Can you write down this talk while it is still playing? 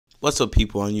What's up,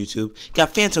 people on YouTube?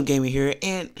 Got Phantom Gaming here,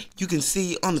 and you can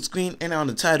see on the screen and on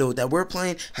the title that we're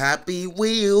playing Happy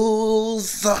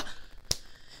Wheels.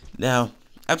 Now,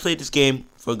 I played this game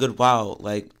for a good while,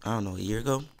 like, I don't know, a year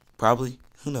ago? Probably?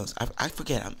 Who knows? I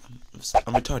forget. I'm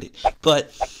retarded.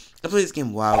 But I played this game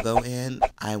a while ago, and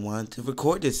I wanted to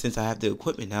record this since I have the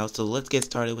equipment now. So let's get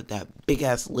started with that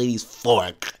big-ass lady's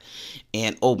fork.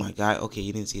 And, oh my god, okay,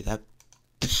 you didn't see that.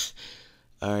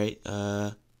 Alright,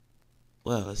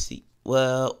 well, let's see.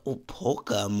 Well,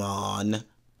 Pokemon.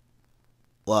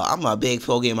 Well, I'm a big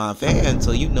Pokemon fan,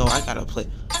 so you know I gotta play.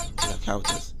 We got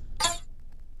characters.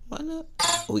 What up?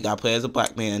 We gotta play as a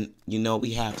black man. You know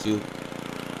we have to.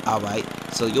 Alright,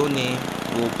 so your name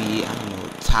will be, I don't know,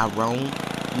 Tyrone?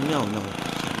 No.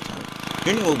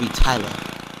 Your name will be Tyler.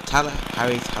 Tyler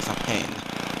Harris Hasapan.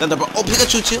 Thunderbolt. Oh,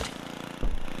 Pikachu, chill.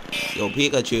 Yo,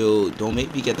 Pikachu, don't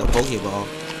make me get the Pokeball.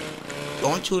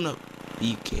 Aren't you in a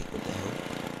beefcake? What the hell?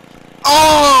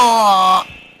 Oh!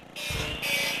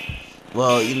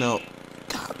 Well, you know,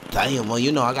 god damn, well,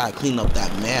 you know, I gotta clean up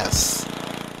that mess.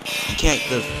 You can't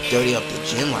just dirty up the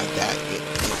gym like that.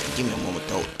 Give me a moment,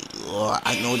 though.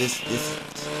 I know this,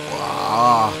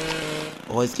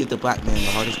 always give the black man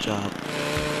the hardest job.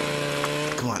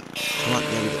 Come on,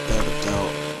 there we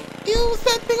go. Ew, what's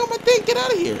that thing on my thing? Get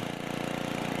out of here.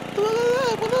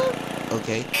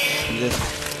 Okay,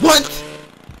 what?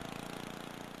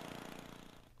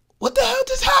 What the hell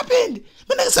just happened?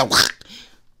 My nigga said,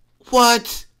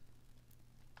 what?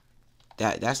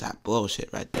 That's that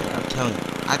bullshit right there. I'm telling you.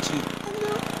 I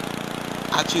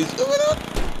choose.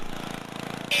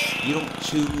 You don't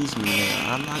choose me, man.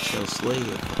 I'm not your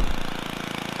slave.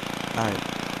 Alright.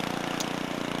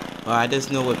 Well, I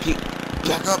just know what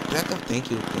back up. Thank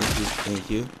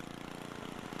you.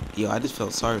 Yo, I just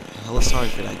felt hella sorry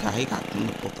for that guy. He got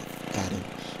both at him.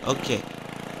 Okay.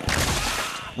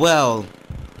 Well,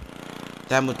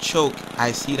 that Machoke,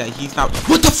 I see that he's not.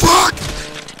 What the fuck?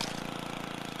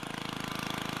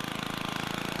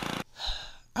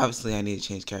 Obviously, I need to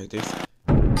change characters.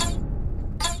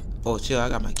 Oh, chill, I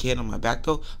got my kid on my back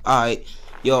though. Alright.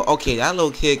 Yo, okay, that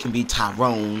little kid can be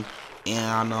Tyrone.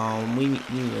 And, we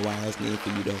need a wise name for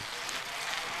you though.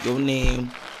 Your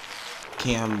name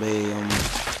can be,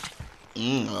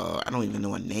 I don't even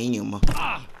know a name. What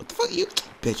the fuck, you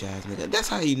bitch ass nigga? That's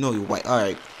how you know you're white.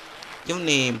 Alright. Your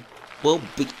name will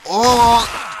be.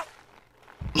 Oh!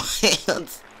 My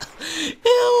hands.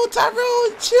 Ew,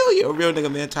 Tyrone, chill. You're a real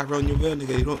nigga, man. Tyrone, you're a real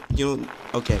nigga. You don't.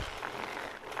 Okay.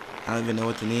 I don't even know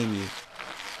what to name you.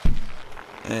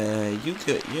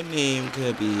 Your name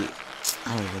could be.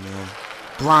 I don't even know.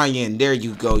 Brian, there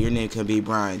you go. Your name could be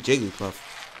Brian. Jigglypuff.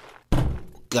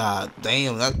 God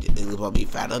damn, that Jigglypuff be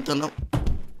fatter than him.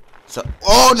 So,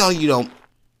 oh no, you don't.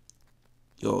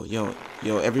 Yo,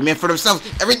 every man for themselves.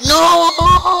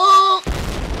 No!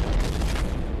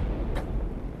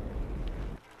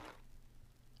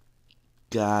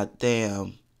 God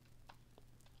damn.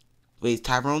 Wait, is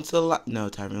Tyrone still alive? No,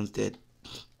 Tyrone's dead.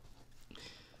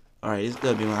 Alright, this is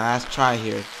gonna be my last try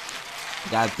here.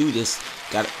 Gotta do this.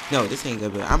 No, this ain't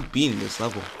gonna be. I'm beating this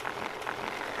level.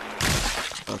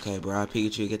 Okay, bro.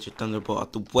 Pikachu, get your Thunderbolt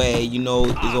out the way. You know,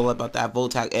 it's all about that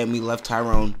Voltac, and we left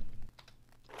Tyrone.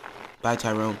 Bye,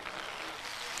 Tyrone.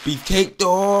 Beefcake,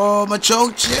 oh,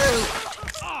 Machoke, chill.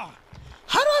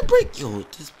 How do I break? Yo,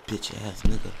 this bitch ass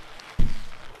nigga.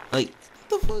 Like,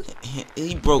 what the fuck?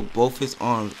 He broke both his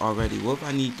arms already. What if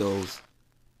I need those?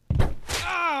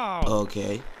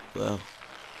 Okay, well,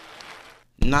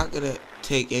 not gonna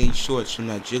take any shorts from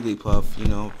that Jigglypuff, you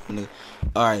know.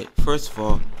 Alright, first of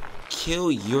all,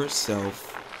 kill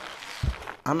yourself.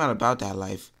 I'm not about that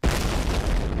life.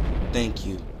 Thank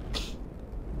you.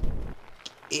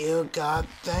 Ew, god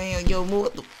damn, yo, more.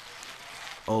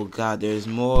 Oh god, there's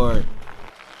more.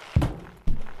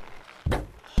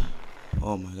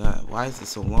 Oh my god, why is it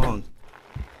so long?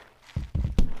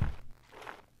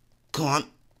 Come on.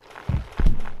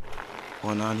 What's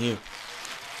going on here?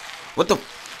 What the?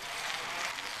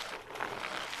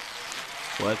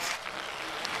 What?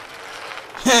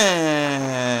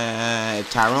 If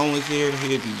Tyrone was here,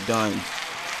 he'd be done.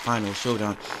 Final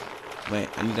showdown. Wait,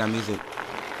 I need that music.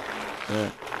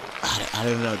 I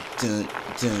don't know. Dun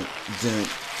dun dun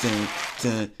dun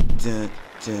dun dun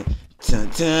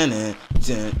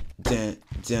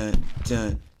dun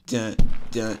dun dun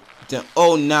dun dun.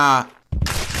 Oh nah.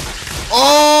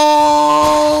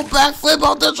 Oh, backflip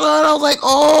off the truck. I was like,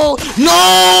 oh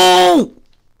no.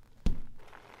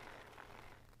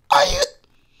 Are you?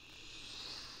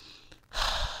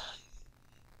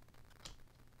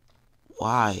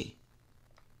 Why?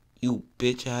 You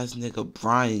bitch ass nigga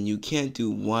Brian, you can't do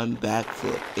one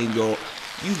backflip in your.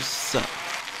 You suck.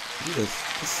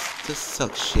 This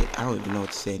sucks shit. I don't even know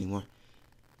what to say anymore.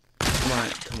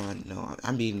 Come on, no,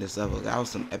 I'm beating this level. That was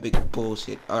some epic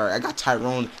bullshit. Alright, I got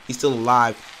Tyrone. He's still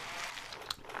alive.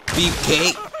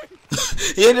 Beefcake.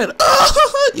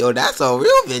 Yo, that's a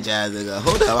real bitch ass nigga.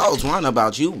 Hold up, I was wondering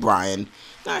about you, Brian.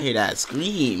 I hear that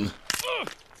scream.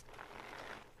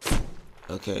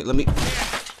 Okay, let me.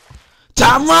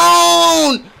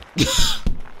 Tyrone!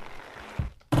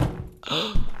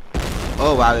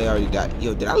 Oh wow, they already died.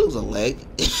 Yo, did I lose a leg?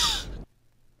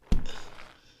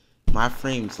 My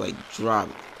frames like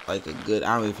dropped like a good,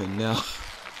 I don't even know.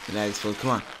 And I explode.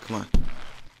 Come on.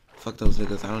 Fuck those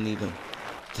niggas, I don't need them.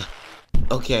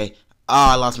 Okay.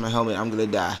 Oh, I lost my helmet. I'm gonna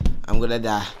die.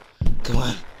 Come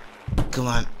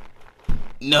on.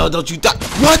 No, don't you die.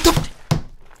 What the?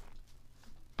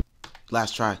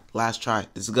 Last try.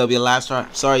 This is gonna be a last try.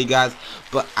 Sorry, you guys,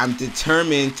 but I'm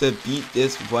determined to beat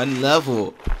this one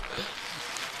level.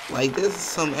 Like, this is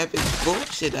some epic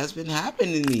bullshit that's been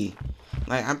happening to me.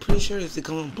 Like, I'm pretty sure it's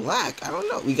becoming black. I don't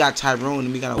know. We got Tyrone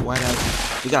and we got a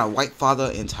white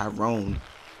father and Tyrone,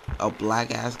 a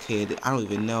black ass kid. I don't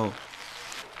even know.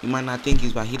 You might not think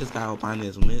he's black. He just got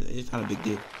albinism. It's not a big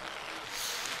deal.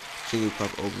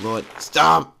 Jigglypuff, oh lord,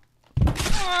 stop!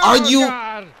 Are you?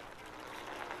 God.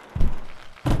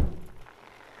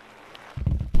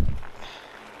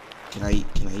 Can I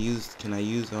use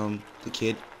the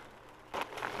kid?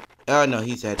 Oh no,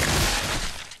 he's dead.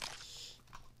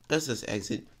 Let's just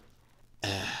exit.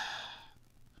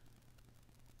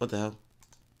 What the hell?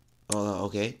 Oh,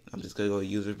 okay. I'm just gonna go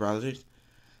user browsers.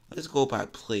 Let's go by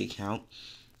play count.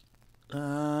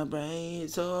 Brain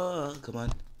so come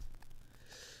on.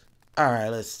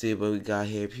 Alright, let's see what we got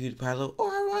here. PewDiePie. Oh,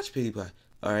 I watched PewDiePie.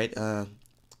 Alright,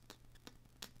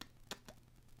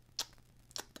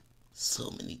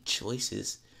 so many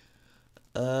choices.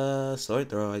 Sword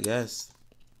throw, I guess.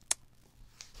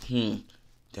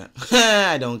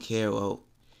 I don't care. Well,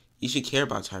 you should care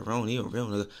about Tyrone. He a real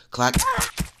nigga. Clack.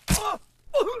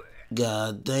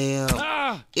 God damn.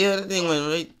 Yeah, that thing went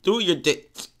right through your dick.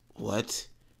 What?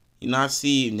 You not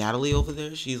see Natalie over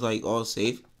there? She's like all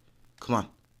safe. Come on,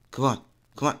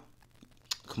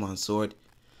 sword.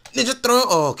 Ninja throw.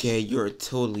 Oh, okay, you're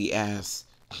totally ass.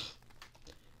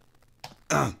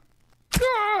 God.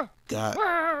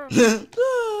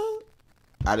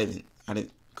 I didn't.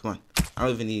 Come on. I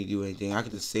don't even need to do anything. I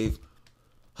could just save.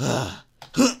 What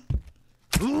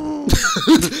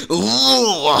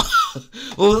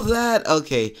was that?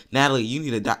 Okay, Natalie, you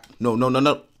need to die.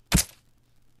 No.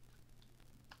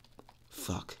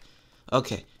 Fuck.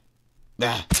 Okay.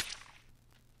 Bah.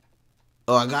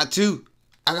 Oh, I got two.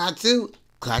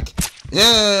 Clack.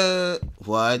 Yeah.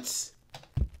 What?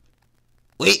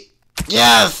 Wait.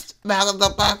 Yes. Back of the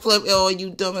backflip. Oh,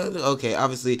 you dumb. Okay,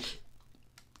 obviously.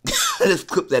 I just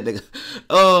clipped that nigga.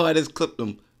 Oh, I just clipped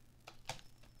him.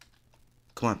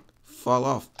 Come on. Fall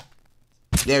off.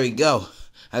 There we go.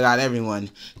 I got everyone.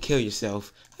 Kill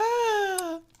yourself.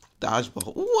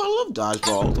 Dodgeball. Ooh, I love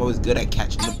dodgeball. It's always good at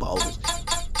catching the balls.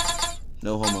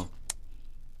 No homo.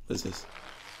 What's this?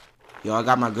 Yo, I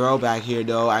got my girl back here,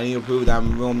 though. I need to prove that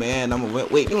I'm a real man. I'm a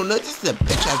wait. No, this is a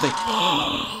bitch ass thing.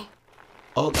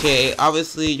 Okay,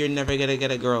 obviously you're never gonna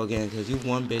get a girl again because you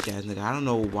one bitch ass nigga. I don't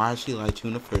know why she liked you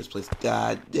in the first place.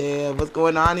 God damn, what's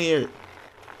going on here?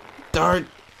 Third.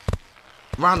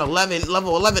 Round 11,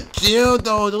 level 11. Chill,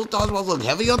 though. Those dodgeballs look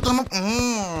heavy up on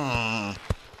them.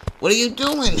 What are you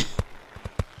doing?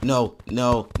 No.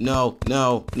 Whoa!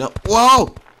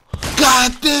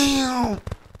 God damn!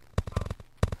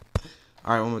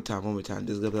 Alright, one more time.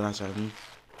 This is gonna be the last time.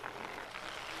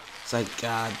 It's like,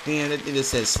 god damn, that thing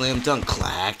just said slam dunk,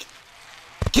 clack.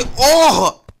 Get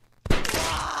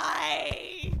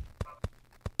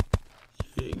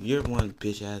You're one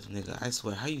bitch ass nigga. I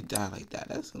swear, how you die like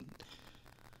that?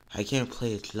 I can't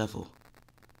play this level.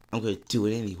 I'm gonna do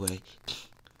it anyway.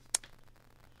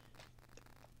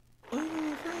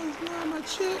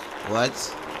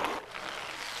 What?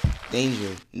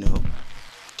 Danger? No.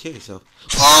 Kill yourself.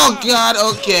 Oh god,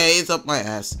 okay, it's up my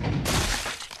ass.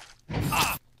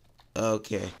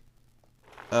 Okay.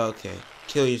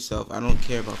 Kill yourself. I don't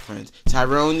care about friends.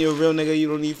 Tyrone, you're a real nigga, you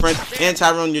don't need friends. And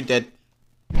Tyrone, you're dead.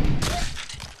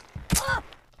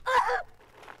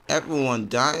 Everyone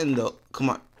dying though. Come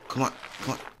on.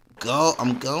 Go.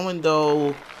 I'm going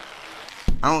though.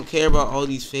 I don't care about all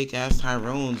these fake ass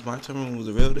Tyrones. My Tyrone was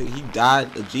a real nigga. He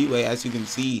died the G-way, as you can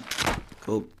see.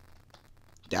 Go.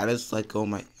 That is like, oh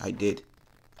my. I did.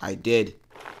 As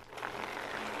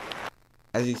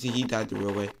you can see, he died the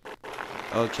real way.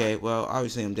 Okay, well,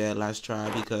 obviously I'm dead last try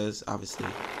because obviously.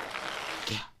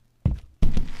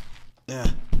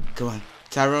 Yeah. Come on.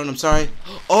 Tyrone, I'm sorry.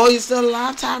 Oh, you still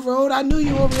alive, Tyrone? I knew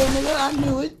you over there, nigga. I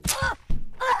knew it.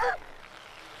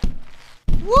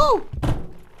 Woo!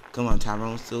 Come on,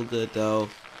 Tyrone's still good, though.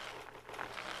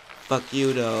 Fuck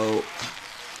you, though.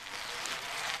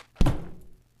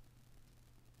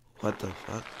 What the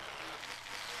fuck?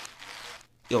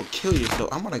 Yo, kill yourself.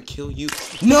 I'm gonna kill you.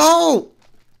 No!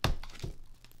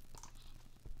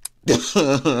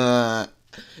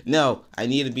 No, I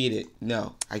need to beat it.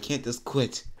 No, I can't just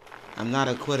quit. I'm not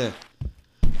a quitter.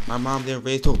 My mom didn't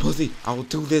raise no pussy. I will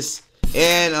do this.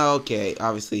 And okay,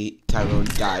 obviously Tyrone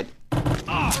died.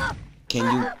 Can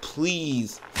you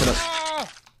please put up? Oh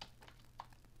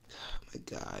my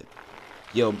god.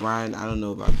 Yo, Brian, I don't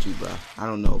know about you, bro. I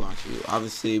don't know about you.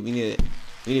 Obviously, we need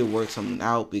to work something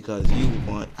out because you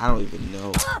want. I don't even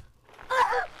know.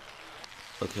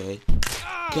 Okay.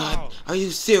 God, are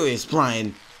you serious,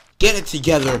 Brian? Get it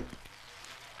together.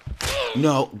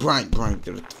 No, Brian,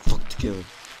 get it the fuck together.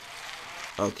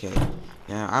 Okay.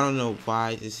 Now, I don't know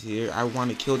why this here. I want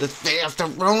to kill this fast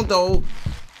Tyrone, though.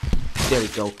 There we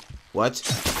go. What?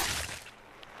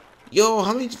 Yo,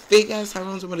 how many fake ass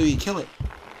Tyrones am I gonna be killing?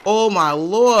 Oh my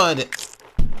lord.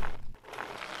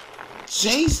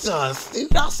 Jesus.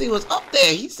 Dude, I'll see what's up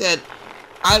there. He said,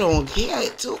 I don't care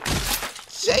too.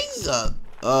 Jesus.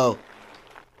 Oh.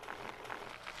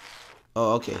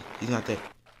 Oh, okay. He's not there.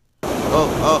 Oh,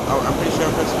 I'm pretty sure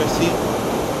I'm pressing press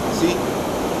C.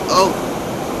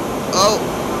 Oh,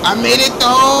 I made it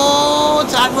though.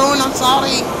 Tyrone, I'm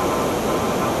sorry.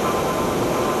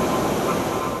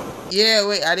 Yeah,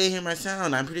 wait, I didn't hear my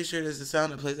sound. I'm pretty sure there's a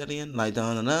sound that plays at the end. Like,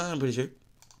 I'm pretty sure.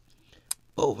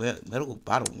 Oh, man, medical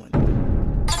bottle one.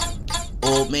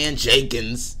 Old man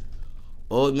Jenkins.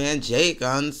 Old man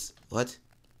Jenkins. What?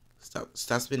 Stop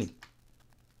spinning.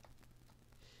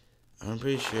 I'm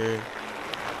pretty sure.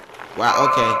 Wow,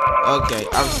 okay.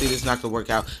 Obviously, this is not gonna work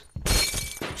out.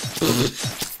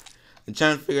 I'm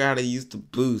trying to figure out how to use the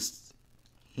boost.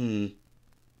 I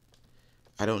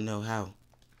don't know how.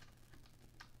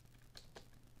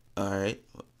 Alright.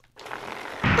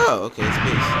 Oh, okay,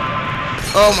 space.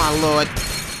 Oh my lord.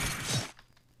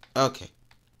 Okay.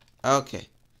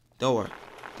 Don't worry.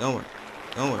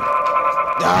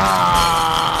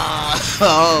 Ah!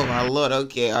 Oh my lord.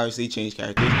 Okay, obviously change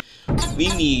characters. We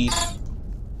need.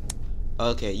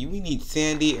 Okay, we need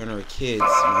Sandy and her kids,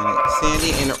 man.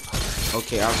 Sandy and her.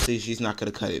 Okay, obviously she's not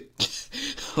gonna cut it.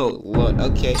 Oh lord.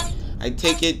 Okay, I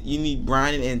take it you need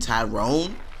Brian and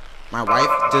Tyrone. My wife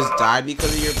just died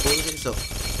because of your bullshit. So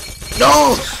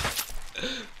no,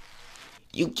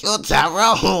 you killed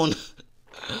Tyrone.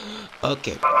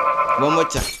 Okay, one more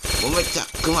time.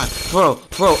 Come on,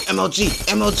 pro, MLG.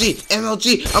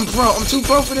 I'm pro. I'm too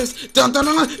pro for this. Dun.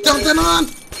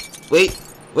 Wait.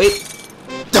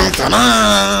 Dun.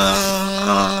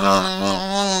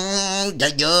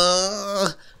 Yeah.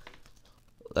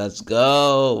 Let's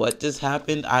go. What just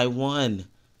happened? I won.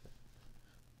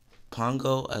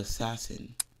 Pongo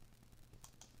Assassin.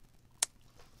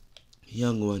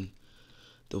 Young one,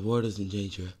 the world is in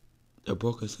danger. The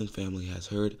Broken Sun family has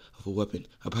heard of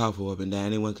a powerful weapon that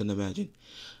anyone can imagine.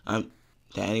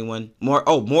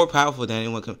 More powerful than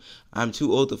anyone can. I'm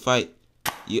too old to fight.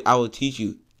 I will teach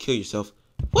you. Kill yourself.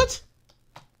 What?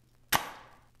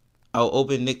 I'll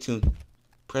open Nicktoon.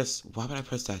 Why would I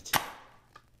press that?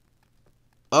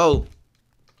 Oh.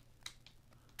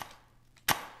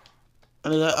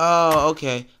 Oh,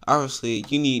 okay. Obviously,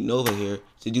 you need Nova here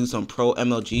to do some pro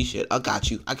MLG shit. I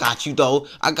got you, though.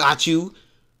 I got you.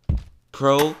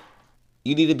 Pro,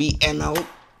 you need to be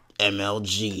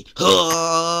MLG.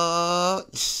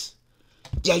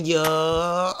 Yeah.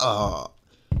 Oh.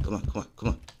 Come on.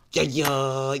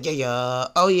 Yeah.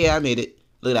 Oh, yeah, I made it.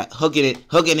 Look at that. Hooking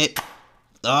it.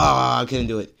 Oh, I couldn't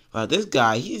do it. Wow, this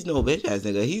guy, he's no bitch ass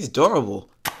nigga. He's adorable.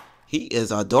 He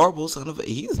is adorable son of a.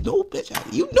 He's no bitch ass.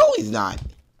 You know he's not.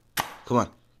 Come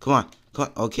on.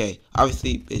 Okay.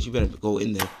 Obviously, bitch, you better go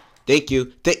in there. Thank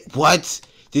you. What?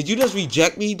 Did you just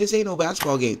reject me? This ain't no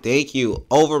basketball game. Thank you.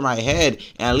 Over my head.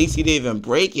 And at least he didn't even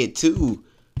break it, too.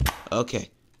 Okay.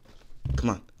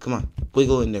 Come on.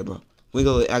 Wiggle in there, bro.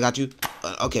 Wiggle. I got you.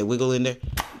 Okay, wiggle in there.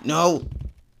 No.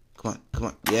 Come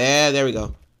on. Yeah, there we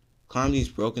go. Climb these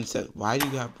broken steps. Why do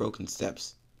you have broken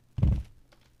steps? I'm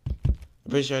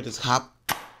pretty sure I just hop.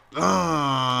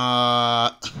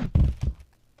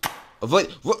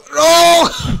 Avoid.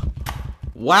 Oh!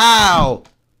 Wow.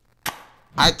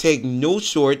 I take no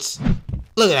shorts.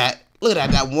 Look at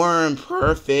that. That worm.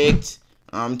 Perfect.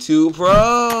 I'm too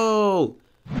pro.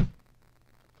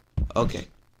 Okay.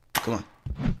 Come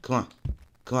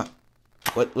on.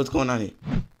 What's going on here?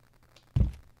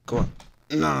 Come on.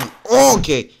 No.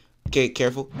 Okay. Okay,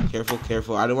 careful, careful,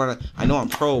 careful. I don't wanna. I know I'm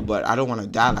pro, but I don't wanna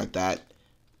die like that.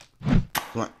 Come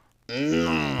on.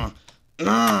 No,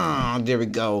 no. There we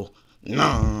go.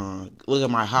 No. Look at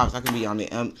my house. I can be on the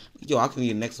Yo, I can be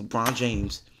the next LeBron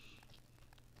James.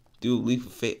 Dude, leap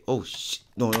of faith. Oh shit.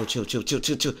 No, no, chill, chill, chill,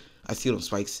 chill, chill. I see them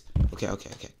spikes. Okay, okay,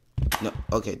 okay. No,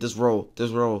 okay. Just roll.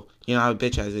 Just roll. You know how a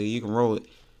bitch has it. You can roll it.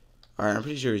 All right, I'm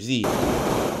pretty sure it's Z. What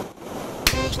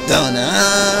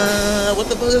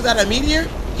the fuck is that? A meteor?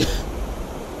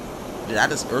 Did I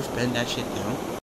just earth bend that shit down?